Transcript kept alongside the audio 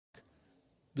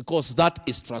because that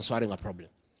is transferring a problem.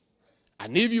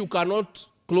 And if you cannot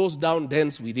close down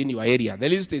dens within your area, the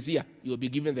list is here. You will be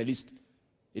given the list.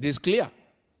 It is clear.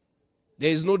 There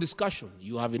is no discussion.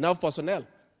 You have enough personnel.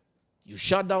 You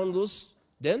shut down those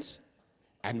dens,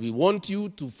 and we want you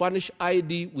to furnish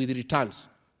ID with returns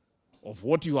of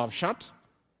what you have shut,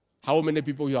 how many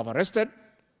people you have arrested,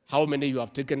 how many you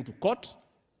have taken to court,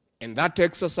 and that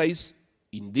exercise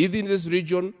indeed in this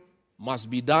region must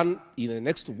be done in the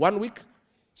next 1 week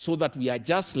so that we are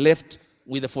just left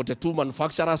with the 42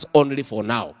 manufacturers only for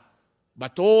now.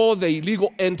 But all the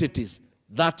illegal entities,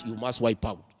 that you must wipe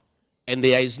out. And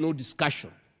there is no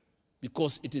discussion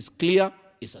because it is clear,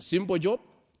 it's a simple job,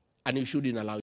 and you shouldn't allow it.